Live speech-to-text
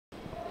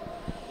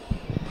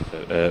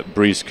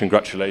Brice,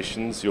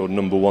 congratulations, you're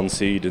 #1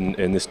 seed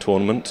in this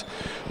tournament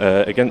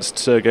against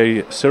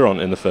Sergei Siron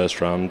in the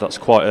first round. That's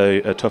quite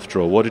a tough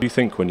draw. What did you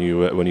think when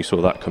you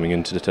saw that coming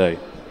into today?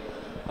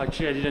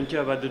 Actually, I didn't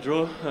care about the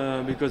draw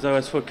because I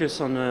was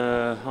focused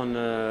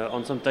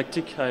on some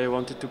tactic I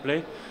wanted to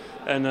play,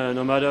 and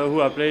no matter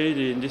who I played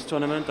in this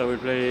tournament, I will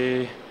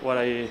play what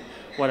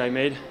I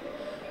made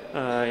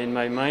in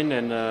my mind,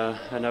 and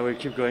I will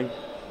keep going.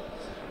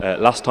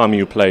 Last time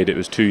you played, it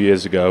was 2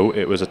 years ago.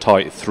 It was a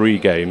tight 3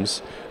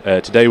 games.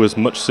 Today was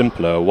much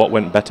simpler. What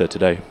went better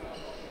today?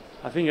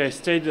 I think I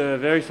stayed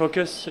very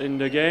focused in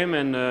the game,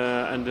 and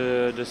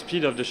the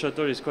speed of the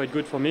shuttle is quite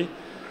good for me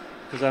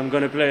because I'm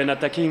going to play an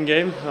attacking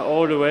game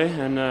all the way,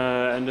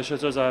 and the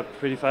shuttles are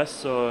pretty fast,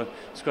 so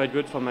it's quite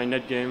good for my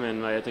net game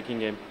and my attacking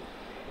game.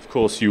 Of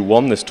course, you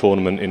won this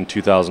tournament in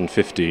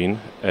 2015,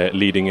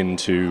 leading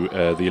into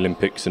the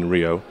Olympics in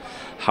Rio.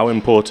 How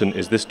important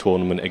is this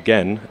tournament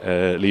again,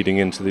 leading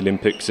into the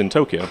Olympics in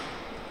Tokyo?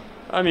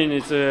 I mean,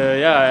 it's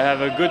I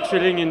have a good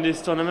feeling in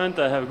this tournament.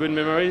 I have good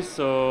memories,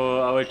 so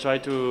I will try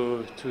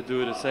to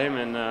do the same.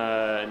 And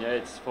yeah,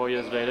 it's 4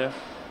 years later,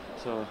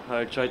 so I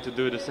will try to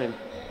do the same.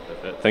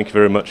 Thank you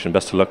very much, and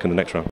best of luck in the next round.